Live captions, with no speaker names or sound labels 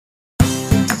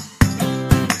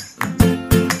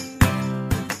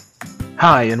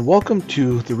Hi, and welcome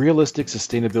to the Realistic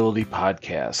Sustainability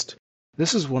Podcast.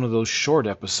 This is one of those short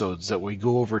episodes that we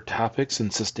go over topics in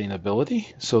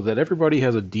sustainability so that everybody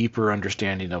has a deeper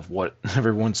understanding of what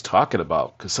everyone's talking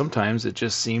about, because sometimes it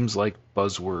just seems like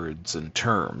buzzwords and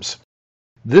terms.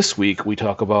 This week we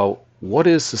talk about what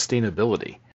is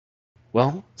sustainability.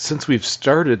 Well, since we've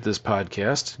started this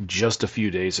podcast just a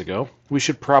few days ago, we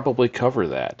should probably cover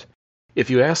that. If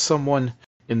you ask someone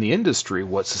in the industry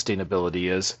what sustainability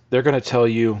is, they're going to tell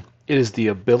you it is the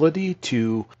ability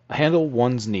to handle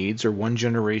one's needs or one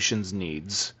generation's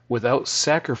needs without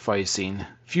sacrificing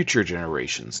future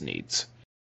generations' needs.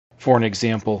 For an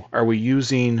example, are we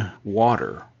using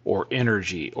water or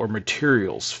energy or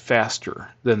materials faster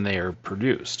than they are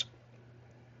produced?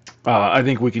 I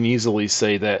think we can easily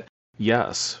say that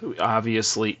yes,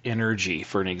 obviously energy,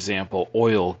 for an example,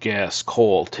 oil, gas,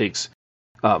 coal takes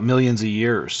millions of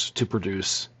years to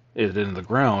produce it in the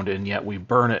ground, and yet we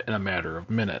burn it in a matter of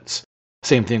minutes.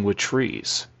 Same thing with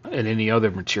trees and any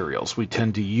other materials. We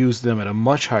tend to use them at a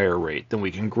much higher rate than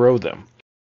we can grow them.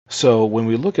 So when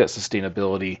we look at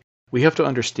sustainability, we have to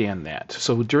understand that.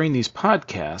 So during these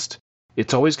podcasts,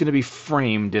 it's always going to be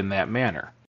framed in that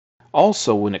manner.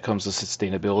 Also, when it comes to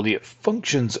sustainability, it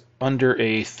functions under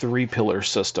a three-pillar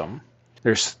system.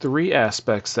 There's three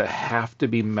aspects that have to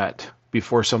be met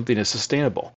before something is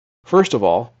sustainable. First of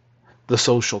all, the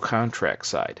social contract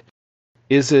side.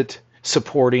 Is it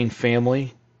supporting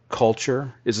family,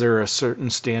 culture? Is there a certain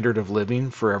standard of living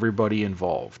for everybody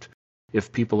involved?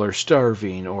 If people are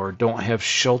starving or don't have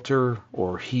shelter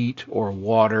or heat or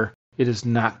water, it is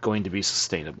not going to be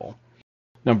sustainable.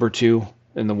 Number two,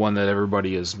 and the one that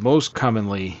everybody is most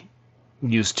commonly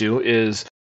used to, is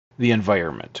the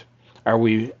environment. Are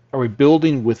we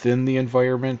building within the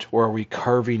environment, or are we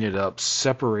carving it up,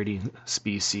 separating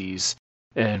species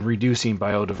and reducing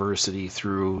biodiversity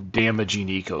through damaging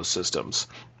ecosystems?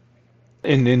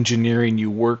 In engineering,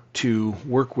 you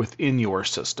work within your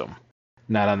system,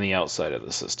 not on the outside of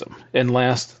the system. And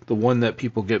last, the one that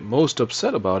people get most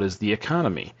upset about is the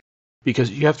economy. Because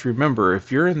you have to remember,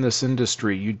 if you're in this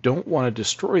industry, you don't want to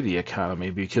destroy the economy,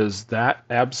 because that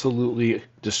absolutely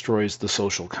destroys the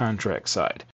social contract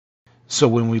side. So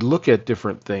when we look at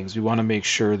different things, we want to make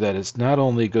sure that it's not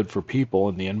only good for people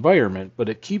and the environment, but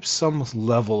it keeps some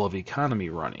level of economy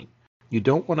running. You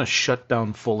don't want to shut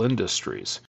down full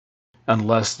industries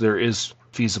unless there is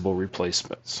feasible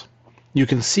replacements. You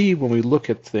can see when we look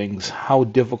at things how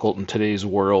difficult in today's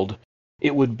world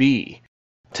it would be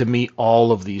to meet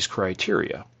all of these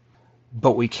criteria.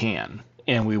 But we can,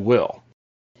 and we will.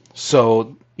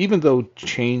 So even though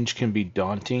change can be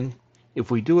daunting, if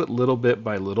we do it little bit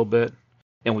by little bit,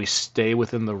 and we stay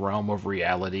within the realm of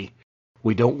reality,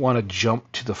 we don't want to jump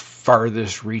to the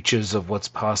farthest reaches of what's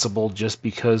possible just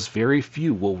because very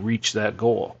few will reach that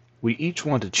goal. We each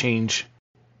want to change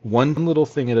one little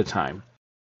thing at a time,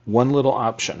 one little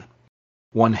option,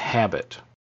 one habit.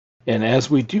 And as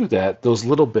we do that, those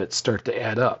little bits start to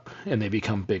add up, and they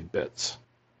become big bits.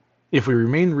 If we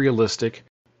remain realistic,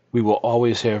 we will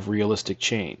always have realistic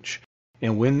change.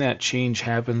 And when that change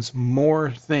happens,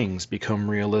 more things become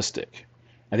realistic.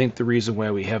 I think the reason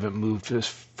why we haven't moved as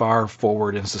far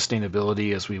forward in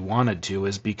sustainability as we wanted to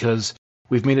is because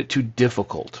we've made it too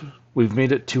difficult. We've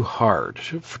made it too hard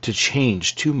to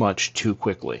change too much too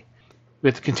quickly. We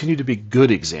have to continue to be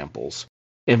good examples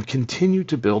and continue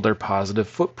to build our positive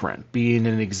footprint, being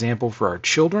an example for our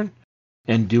children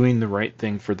and doing the right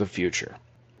thing for the future.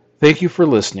 Thank you for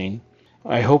listening.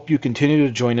 I hope you continue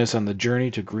to join us on the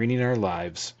journey to greening our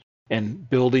lives and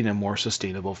building a more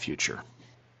sustainable future.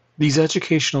 These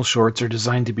educational shorts are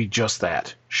designed to be just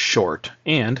that, short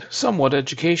and somewhat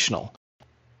educational.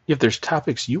 If there's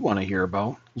topics you want to hear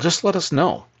about, just let us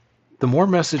know. The more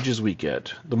messages we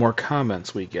get, the more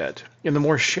comments we get, and the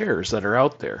more shares that are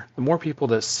out there, the more people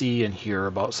that see and hear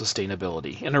about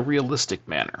sustainability in a realistic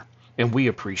manner, and we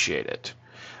appreciate it.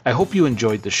 I hope you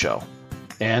enjoyed the show,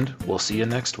 and we'll see you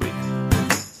next week.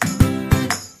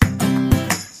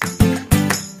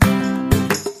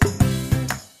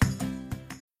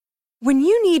 When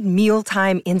you need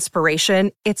mealtime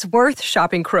inspiration, it's worth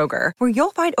shopping Kroger, where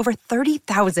you'll find over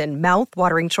 30,000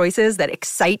 mouth-watering choices that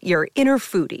excite your inner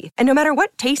foodie. And no matter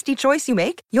what tasty choice you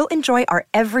make, you'll enjoy our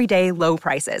everyday low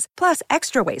prices, plus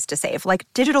extra ways to save, like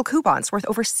digital coupons worth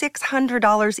over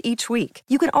 $600 each week.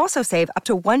 You can also save up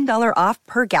to $1 off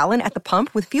per gallon at the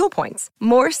pump with fuel points.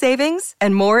 More savings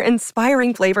and more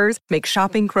inspiring flavors make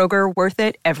shopping Kroger worth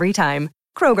it every time.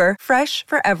 Kroger, fresh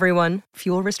for everyone.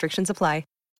 Fuel restrictions apply.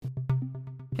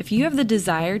 If you have the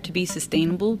desire to be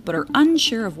sustainable but are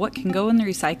unsure of what can go in the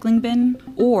recycling bin,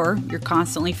 or you're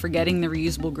constantly forgetting the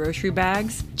reusable grocery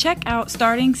bags, check out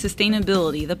Starting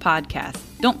Sustainability, the podcast.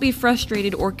 Don't be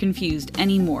frustrated or confused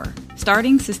anymore.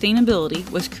 Starting Sustainability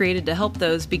was created to help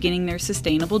those beginning their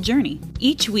sustainable journey.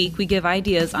 Each week, we give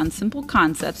ideas on simple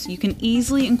concepts you can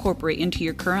easily incorporate into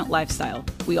your current lifestyle.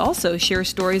 We also share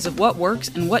stories of what works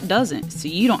and what doesn't, so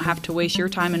you don't have to waste your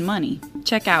time and money.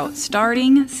 Check out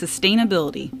Starting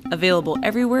Sustainability, available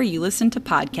everywhere you listen to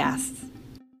podcasts.